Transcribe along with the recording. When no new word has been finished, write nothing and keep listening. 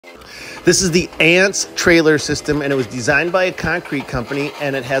This is the Ants trailer system, and it was designed by a concrete company,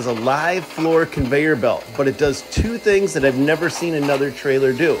 and it has a live floor conveyor belt, but it does two things that I've never seen another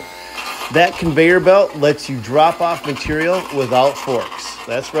trailer do. That conveyor belt lets you drop off material without forks.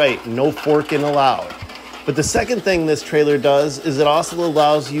 That's right, no forking allowed. But the second thing this trailer does is it also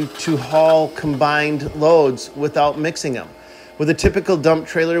allows you to haul combined loads without mixing them. With a typical dump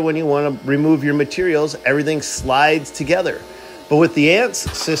trailer, when you want to remove your materials, everything slides together. But with the Ants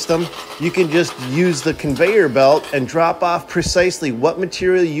system, you can just use the conveyor belt and drop off precisely what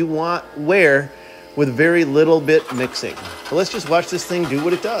material you want where with very little bit mixing. So let's just watch this thing do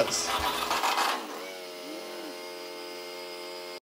what it does.